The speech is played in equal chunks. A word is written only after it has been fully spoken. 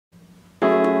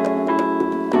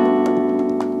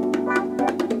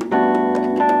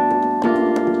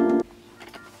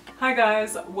Hi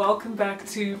guys, welcome back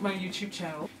to my YouTube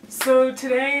channel. So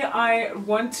today I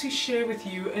want to share with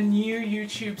you a new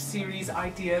YouTube series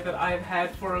idea that I've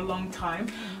had for a long time.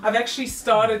 I've actually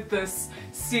started this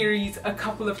series a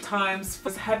couple of times,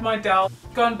 had my doubts,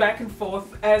 gone back and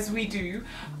forth as we do,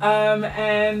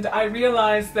 and I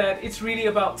realized that it's really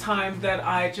about time that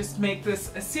I just make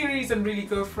this a series and really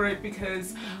go for it,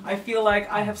 because I feel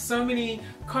like I have so many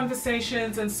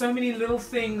conversations and so many little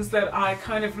things that I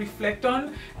kind of reflect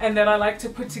on and that I like to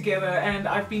put together, and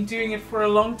I've been doing it for a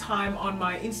long time on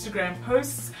my Instagram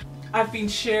posts. I've been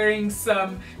sharing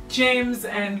some gems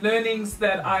and learnings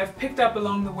that I've picked up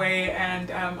along the way, and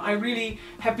I really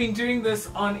have been doing this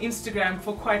on Instagram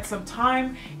for quite some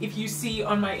time. If you see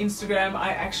on my Instagram,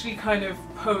 I actually kind of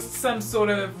post some sort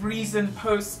of reason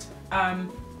post.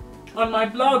 On my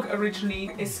blog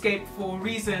originally, Escape for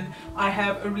Reason, I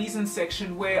have a reason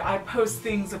section where I post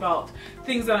things about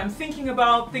things that I'm thinking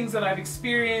about, things that I've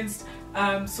experienced,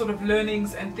 sort of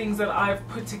learnings and things that I've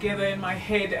put together in my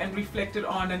head and reflected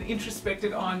on and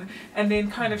introspected on, and then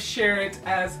kind of share it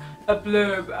as a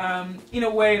blurb, in a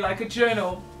way like a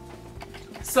journal.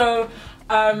 So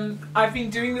I've been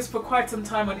doing this for quite some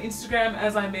time on Instagram,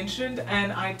 as I mentioned,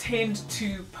 and I tend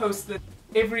to post this.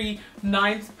 Every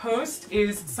 9th post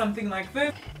is something like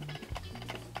this.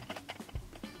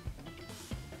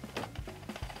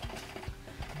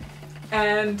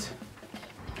 And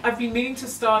I've been meaning to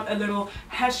start a little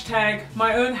hashtag,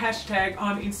 my own hashtag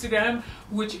on Instagram,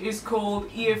 which is called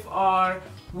EFR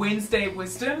Wednesday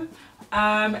Wisdom.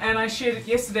 And I shared it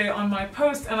yesterday on my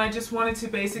post, and I just wanted to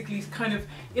basically kind of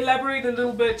elaborate a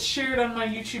little bit, share it on my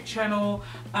YouTube channel,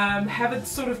 have it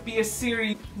sort of be a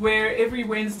series where every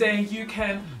Wednesday you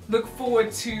can look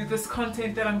forward to this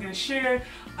content that I'm going to share.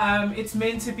 It's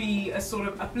meant to be a sort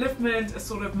of upliftment, a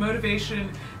sort of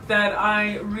motivation, that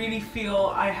I really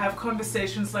feel I have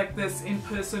conversations like this in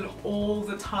person all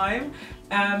the time,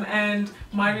 and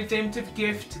my redemptive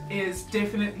gift is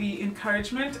definitely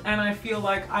encouragement, and I feel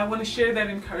like I want to share that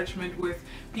encouragement with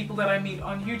people that I meet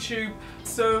on YouTube.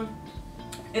 So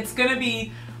it's going to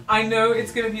be, I know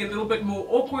it's going to be a little bit more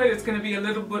awkward, it's going to be a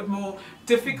little bit more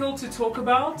difficult to talk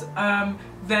about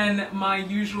than my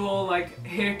usual like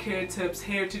hair care tips,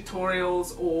 hair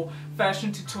tutorials or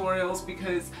fashion tutorials,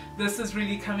 because this is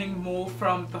really coming more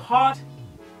from the heart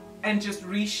and just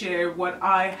reshare what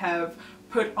I have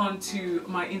put onto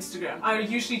my Instagram. I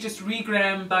usually just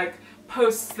regram like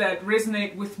posts that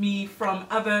resonate with me from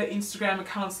other Instagram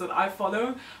accounts that I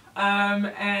follow,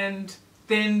 and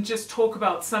then just talk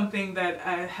about something that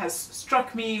has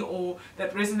struck me or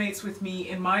that resonates with me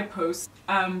in my post,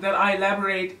 that I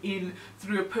elaborate in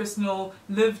through a personal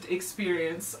lived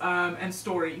experience and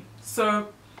story. So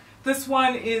this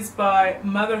one is by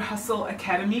Mother Hustle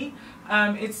Academy.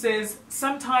 It says,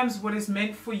 sometimes what is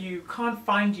meant for you can't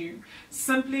find you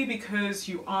simply because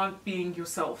you aren't being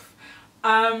yourself.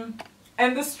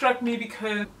 And this struck me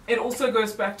because it also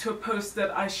goes back to a post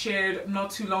that I shared not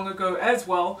too long ago as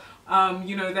well.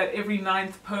 You know, that every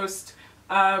 9th post,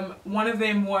 one of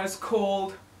them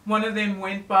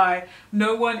went by,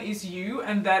 no one is you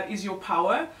and that is your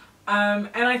power. And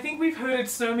I think we've heard it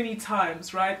so many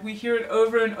times, right? We hear it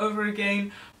over and over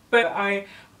again, but I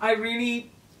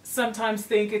really sometimes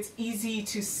think it's easy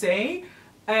to say,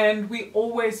 and we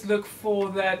always look for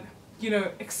that, you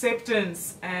know,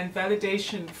 acceptance and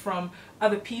validation from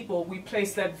other people. We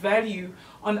place that value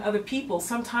on other people.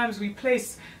 Sometimes we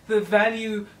place the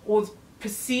value or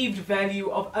perceived value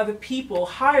of other people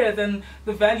higher than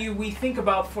the value we think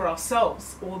about for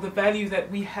ourselves, or the value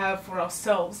that we have for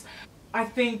ourselves. I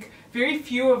think very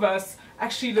few of us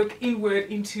actually look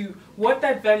inward into what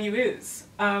that value is.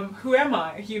 Who am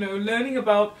I? You know, learning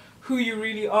about who you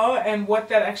really are and what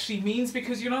that actually means,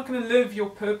 because you're not going to live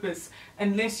your purpose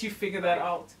unless you figure that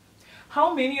out.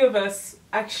 How many of us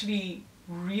actually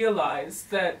realize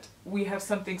that we have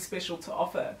something special to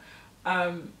offer,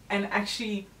 and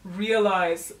actually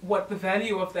realize what the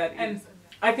value of that is? And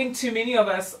I think too many of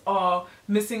us are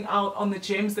missing out on the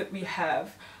gems that we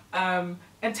have,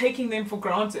 and taking them for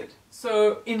granted.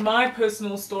 So in my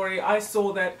personal story, I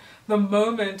saw that the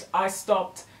moment I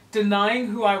stopped denying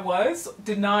who I was,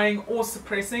 denying or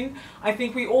suppressing. I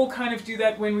think we all kind of do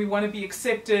that when we want to be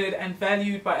accepted and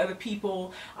valued by other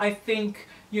people. I think,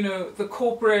 you know, the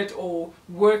corporate or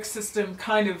work system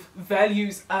kind of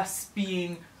values us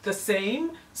being the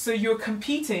same, so you're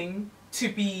competing to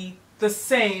be the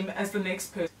same as the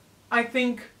next person. I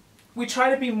think we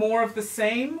try to be more of the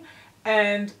same,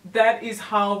 and that is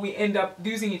how we end up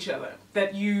losing each other.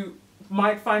 That you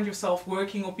might find yourself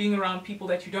working or being around people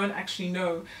that you don't actually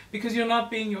know, because you're not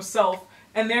being yourself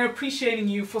and they're appreciating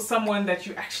you for someone that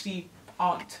you actually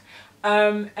aren't.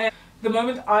 And the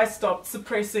moment I stopped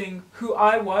suppressing who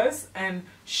I was and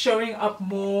showing up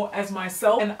more as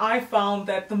myself, and I found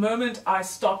that the moment I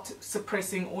stopped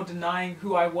suppressing or denying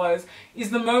who I was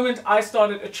is the moment I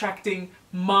started attracting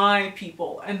my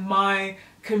people and my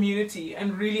community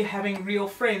and really having real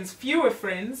friends. Fewer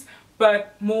friends,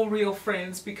 but more real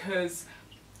friends, because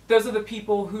those are the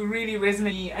people who really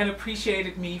resonated and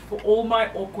appreciated me for all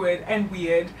my awkward and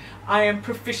weird. I am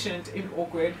proficient in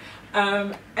awkward.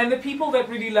 And the people that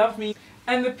really loved me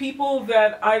and the people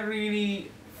that I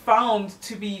really found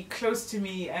to be close to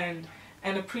me and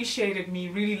appreciated me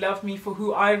really loved me for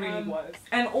who I really was.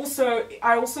 And also,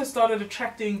 I also started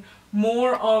attracting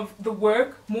more of the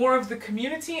work, more of the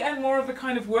community, and more of the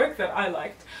kind of work that I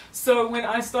liked. So when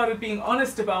I started being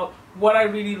honest about what I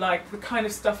really liked, the kind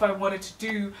of stuff I wanted to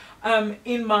do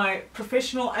in my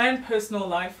professional and personal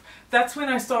life, that's when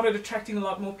I started attracting a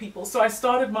lot more people. So I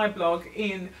started my blog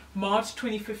in March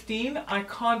 2015. I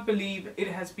can't believe it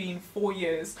has been 4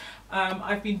 years.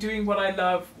 I've been doing what I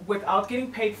love without getting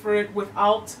paid for it,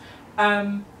 without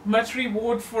much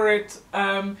reward for it,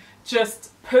 just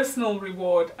personal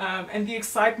reward, and the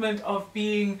excitement of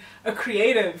being a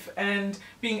creative and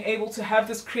being able to have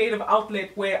this creative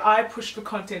outlet where I push the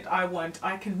content I want.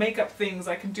 I can make up things,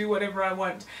 I can do whatever I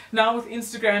want. Now with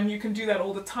Instagram you can do that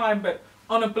all the time, but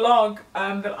on a blog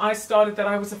that I started, that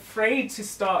I was afraid to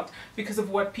start because of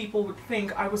what people would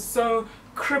think, I was so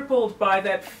crippled by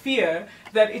that fear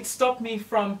that it stopped me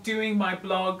from doing my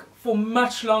blog for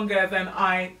much longer than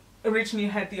I originally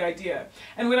had the idea.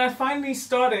 And when I finally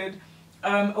started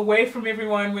away from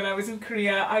everyone when I was in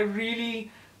Korea, I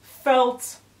really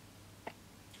felt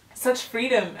such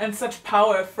freedom and such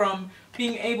power from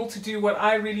being able to do what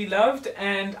I really loved,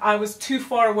 and I was too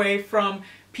far away from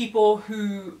people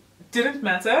who didn't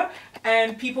matter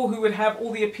and people who would have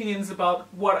all the opinions about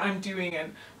what I'm doing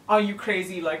and are you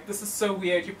crazy, like this is so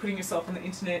weird, you're putting yourself on the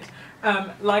internet,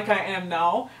 like I am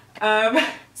now.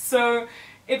 So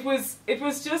it was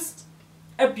just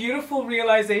a beautiful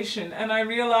realization, and I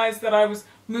realized that I was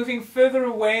moving further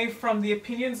away from the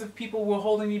opinions of people who were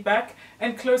holding me back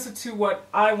and closer to what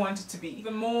I wanted to be.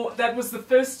 That was the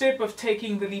first step of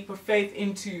taking the leap of faith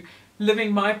into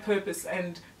living my purpose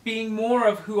and being more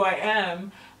of who I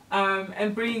am,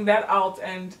 and bringing that out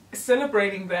and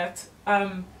celebrating that.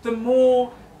 The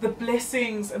more the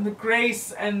blessings and the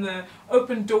grace and the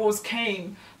open doors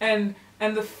came, and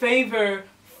the favor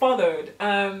followed,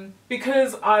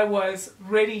 because I was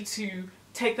ready to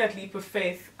take that leap of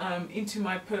faith into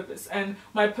my purpose. And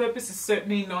my purpose is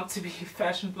certainly not to be a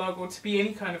fashion blogger or to be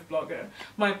any kind of blogger.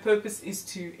 My purpose is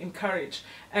to encourage.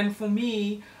 And for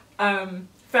me,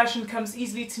 fashion comes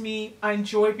easily to me. I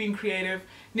enjoy being creative.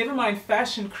 Never mind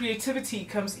fashion, creativity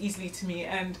comes easily to me,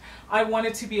 and I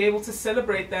wanted to be able to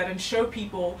celebrate that and show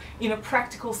people in a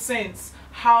practical sense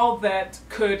how that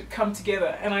could come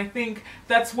together. And I think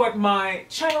that's what my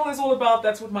channel is all about,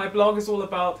 that's what my blog is all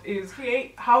about, is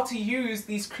create how to use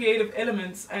these creative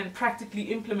elements and practically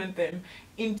implement them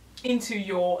into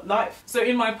your life. So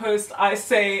in my post I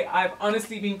say I've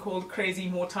honestly been called crazy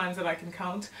more times than I can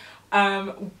count.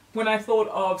 When I thought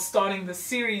of starting this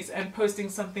series and posting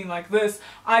something like this,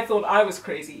 I thought I was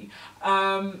crazy.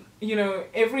 You know,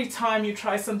 every time you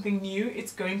try something new,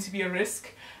 it's going to be a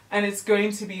risk, and it's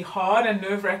going to be hard and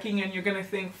nerve-wracking, and you're going to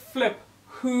think, flip,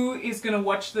 who is going to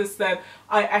watch this that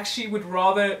I actually would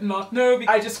rather not know?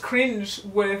 I just cringe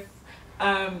with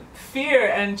fear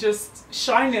and just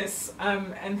shyness,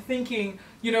 and thinking,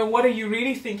 you know, what are you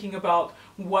really thinking about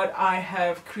what I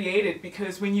have created?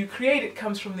 Because when you create, it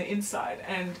comes from the inside,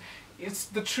 and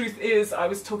the truth is, I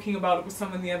was talking about it with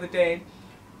someone the other day,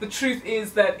 the truth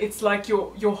is that it's like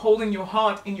you're holding your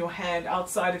heart in your hand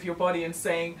outside of your body and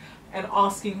saying and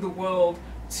asking the world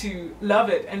to love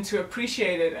it and to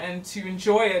appreciate it and to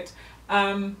enjoy it.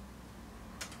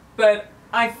 But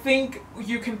I think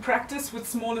you can practice with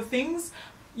smaller things.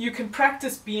 You can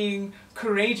practice being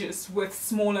courageous with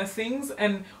smaller things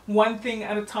and one thing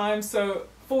at a time. So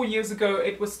 4 years ago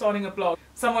it was starting a blog.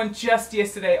 Someone just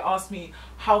yesterday asked me,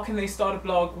 how can they start a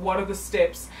blog? What are the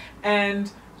steps?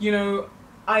 And you know,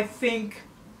 I think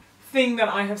thing that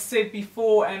I have said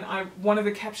before, and one of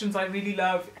the captions I really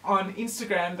love on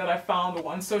Instagram that I found,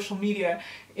 or on social media,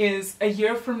 is a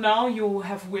year from now you'll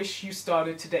have wished you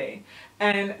started today.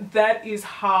 And that is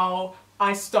how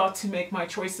I start to make my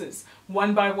choices,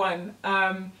 one by one,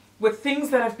 with things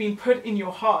that have been put in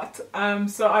your heart.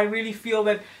 So I really feel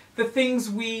that the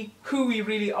things who we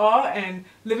really are, and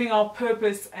living our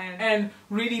purpose and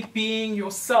really being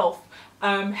yourself,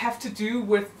 have to do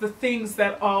with the things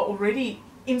that are already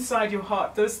inside your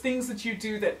heart, those things that you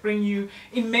do that bring you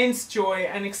immense joy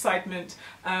and excitement.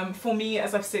 For me,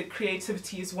 as I've said,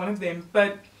 creativity is one of them.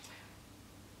 But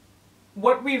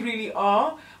what we really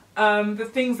are, the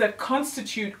things that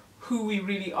constitute who we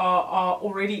really are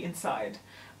already inside.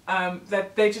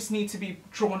 That they just need to be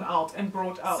drawn out and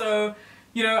brought out. So,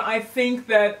 you know, I think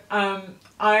that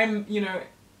I'm, you know,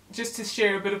 just to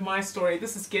share a bit of my story,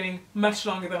 this is getting much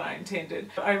longer than I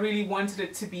intended. I really wanted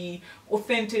it to be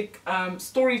authentic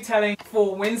storytelling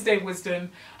for Wednesday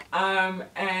Wisdom,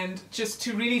 and just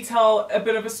to really tell a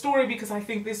bit of a story, because I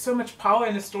think there's so much power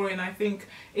in a story, and I think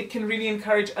it can really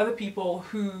encourage other people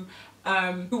who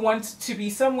want to be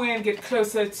somewhere and get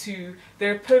closer to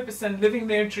their purpose and living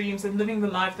their dreams and living the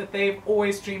life that they've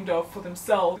always dreamed of for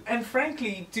themselves, and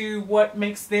frankly do what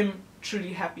makes them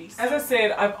truly happy. As I said,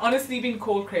 I've honestly been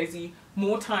called crazy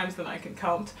more times than I can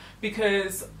count,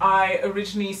 because I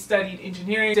originally studied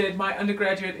engineering, did my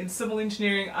undergraduate in civil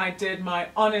engineering, I did my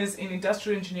honors in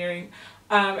industrial engineering,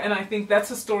 and I think that's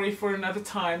a story for another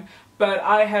time. But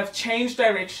I have changed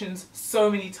directions so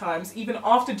many times, even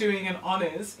after doing an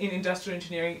honors in industrial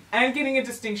engineering and getting a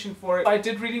distinction for it. I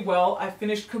did really well. I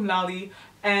finished cum laude,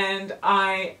 and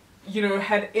I, you know,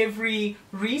 had every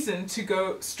reason to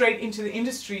go straight into the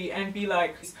industry and be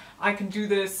like, I can do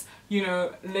this, you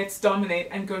know, let's dominate,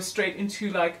 and go straight into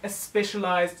like a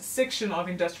specialized section of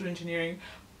industrial engineering.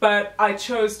 But I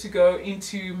chose to go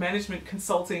into management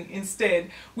consulting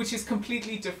instead, which is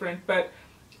completely different. But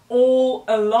all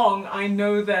along, I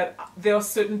know that there are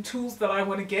certain tools that I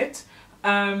want to get,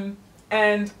 and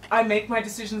I make my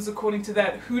decisions according to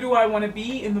that. Who do I want to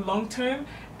be in the long term,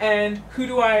 and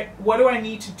what do I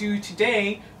need to do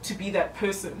today to be that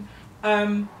person?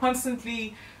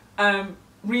 Constantly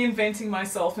reinventing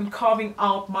myself and carving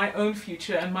out my own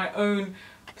future and my own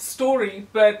story,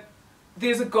 but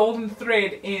there's a golden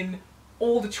thread in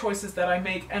all the choices that I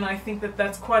make, and I think that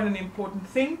that's quite an important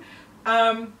thing.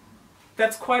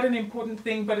 That's quite an important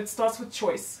thing, but it starts with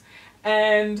choice.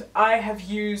 And I have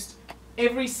used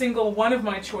every single one of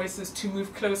my choices to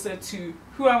move closer to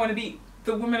who I want to be,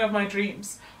 the woman of my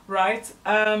dreams, right?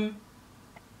 And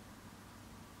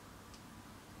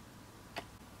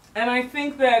I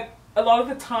think that a lot of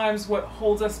the times what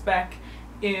holds us back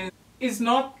is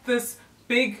not this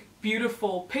big,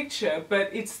 beautiful picture, but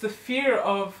it's the fear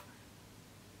of,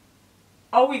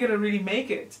 are we going to really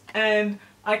make it? And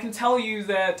I can tell you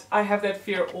that I have that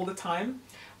fear all the time.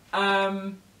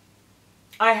 I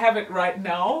have it right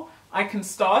now. I can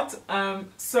start.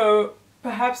 So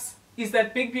perhaps is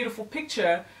that big beautiful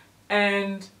picture,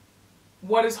 and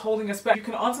what is holding us back? You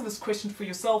can answer this question for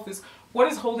yourself, is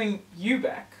what is holding you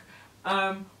back?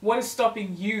 What is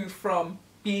stopping you from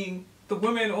being the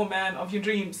woman or man of your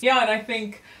dreams? Yeah, and I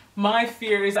think my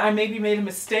fear is I maybe made a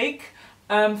mistake.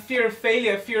 Fear of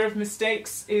failure, fear of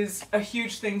mistakes is a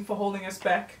huge thing for holding us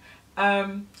back.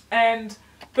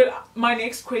 But my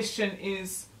next question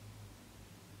is,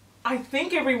 I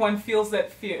think everyone feels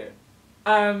that fear.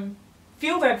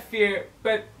 Feel that fear,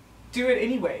 but do it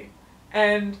anyway.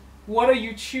 And what are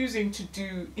you choosing to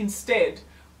do instead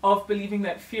of believing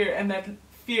that fear and that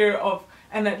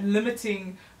that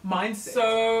limiting mindset?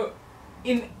 So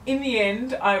in the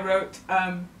end, I wrote,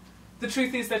 the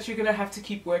truth is that you're going to have to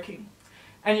keep working.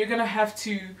 And you're going to have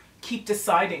to keep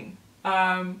deciding.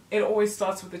 It always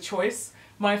starts with a choice.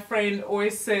 My friend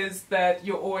always says that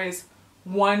you're always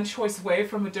one choice away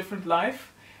from a different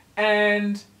life.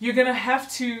 And you're going to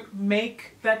have to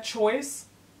make that choice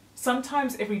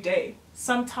sometimes every day.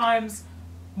 Sometimes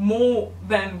more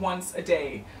than once a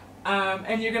day.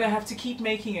 And you're going to have to keep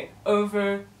making it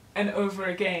over and over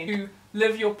again to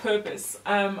live your purpose.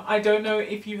 I don't know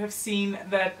if you have seen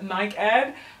that Nike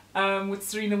ad with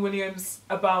Serena Williams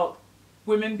about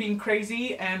women being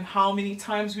crazy and how many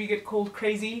times we get called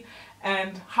crazy,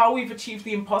 and how we've achieved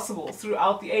the impossible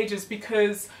throughout the ages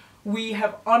because we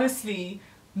have honestly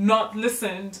not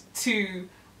listened to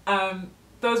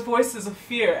those voices of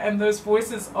fear and those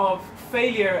voices of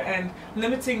failure and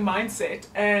limiting mindset,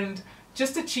 and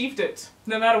just achieved it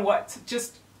no matter what,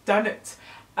 just done it.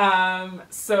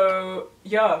 So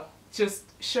yeah, just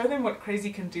show them what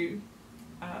crazy can do.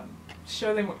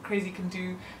 Show them what crazy can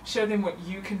do, show them what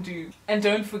you can do, and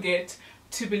don't forget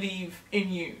to believe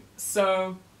in you.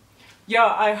 So yeah,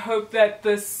 I hope that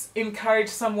this encouraged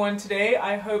someone today.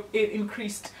 I hope it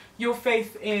increased your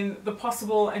faith in the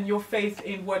possible and your faith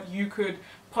in what you could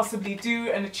possibly do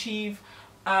and achieve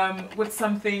with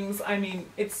some things. I mean,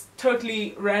 it's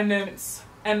totally random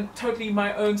and totally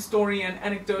my own story and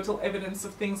anecdotal evidence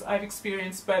of things I've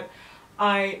experienced, but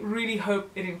I really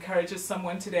hope it encourages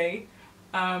someone today.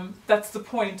 That's the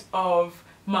point of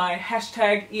my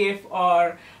hashtag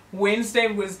EFR Wednesday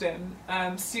Wisdom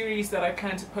series that I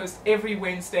plan to post every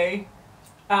Wednesday.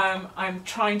 I'm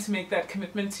trying to make that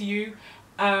commitment to you.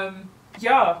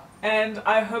 Yeah, and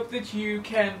I hope that you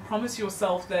can promise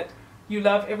yourself that you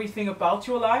love everything about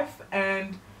your life,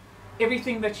 and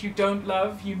everything that you don't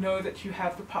love, you know that you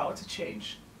have the power to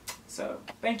change. So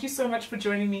thank you so much for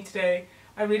joining me today.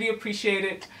 I really appreciate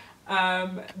it.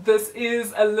 This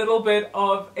is a little bit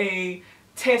of a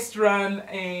test run,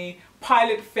 a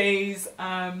pilot phase,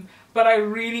 but I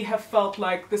really have felt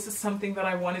like this is something that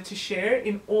I wanted to share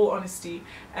in all honesty,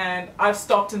 and I've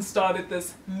stopped and started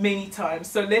this many times.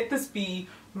 So let this be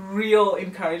real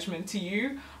encouragement to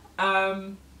you,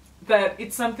 that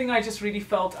it's something I just really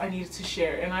felt I needed to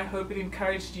share, and I hope it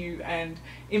encouraged you and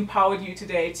empowered you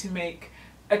today to make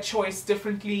a choice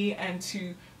differently and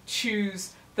to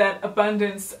choose that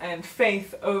abundance and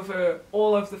faith over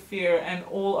all of the fear and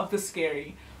all of the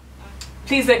scary.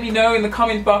 Please let me know in the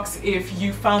comment box if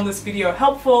you found this video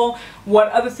helpful, what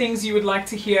other things you would like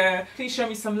to hear. Please show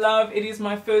me some love. It is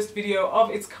my first video of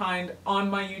its kind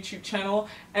on my YouTube channel,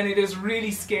 and it is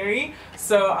really scary,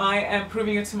 so I am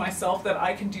proving it to myself that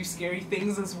I can do scary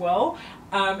things as well,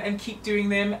 and keep doing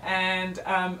them. And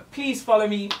please follow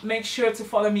me. Make sure to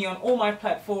follow me on all my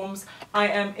platforms. I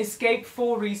am Escape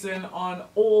for Reason on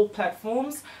all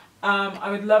platforms. I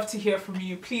would love to hear from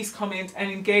you. Please comment and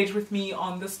engage with me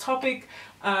on this topic,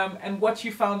 and what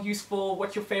you found useful,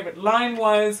 what your favorite line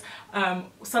was,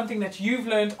 something that you've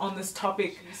learned on this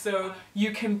topic, so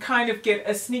you can kind of get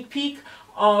a sneak peek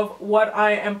of what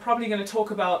I am probably going to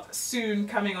talk about soon,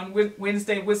 coming on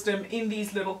Wednesday Wisdom, in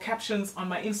these little captions on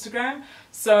my Instagram.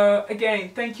 So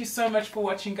again, thank you so much for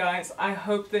watching, guys. I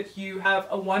hope that you have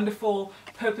a wonderful,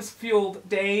 purpose-fueled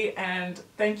day, and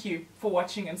thank you for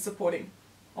watching and supporting.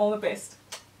 All the best.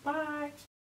 Bye.